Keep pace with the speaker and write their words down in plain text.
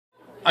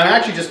I'm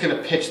actually just going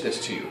to pitch this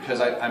to you because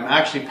I'm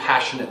actually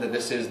passionate that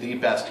this is the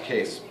best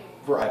case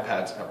for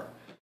iPads ever.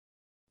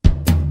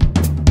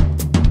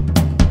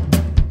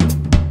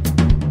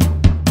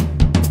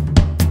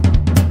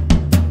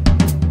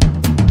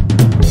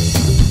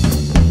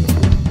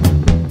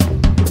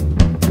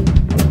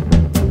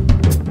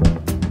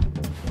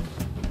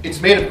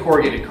 It's made of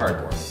corrugated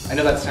cardboard. I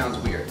know that sounds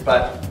weird,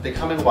 but they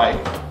come in white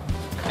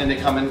and they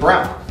come in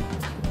brown.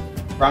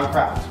 Brown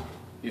craft.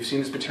 You've seen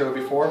this material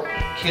before.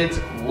 Kids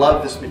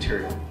love this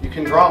material. You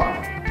can draw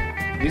on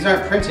it. These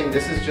aren't printing,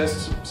 this is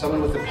just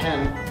someone with a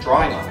pen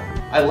drawing on it.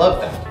 I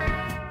love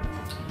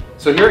that.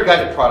 So here at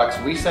Guided Products,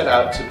 we set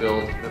out to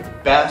build the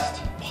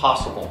best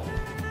possible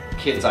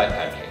kids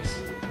iPad case.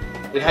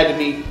 It had to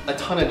meet a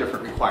ton of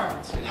different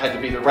requirements. It had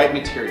to be the right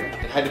material.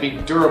 It had to be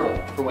durable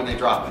for when they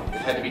drop it.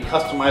 It had to be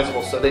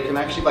customizable so they can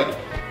actually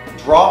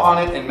draw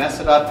on it and mess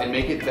it up and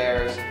make it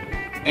theirs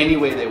any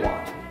way they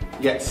want,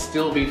 yet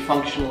still be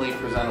functionally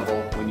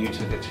presentable when you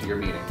took it to your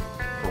meeting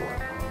for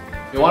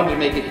work. We wanted to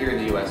make it here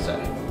in the US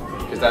setting,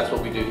 because that's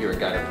what we do here at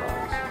Guided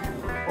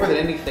Products. More than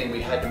anything,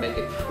 we had to make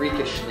it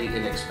freakishly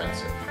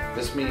inexpensive.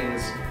 This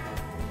means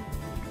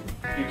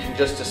you can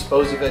just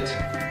dispose of it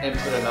and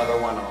put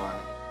another one on.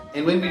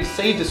 And when we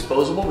say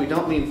disposable, we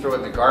don't mean throw it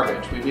in the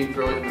garbage, we mean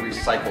throw it in the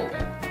recycle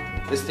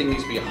bin. This thing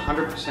needs to be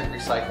 100%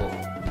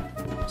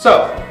 recyclable.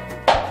 So,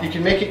 you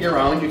can make it your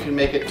own, you can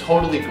make it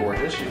totally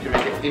gorgeous, you can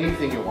make it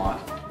anything you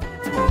want.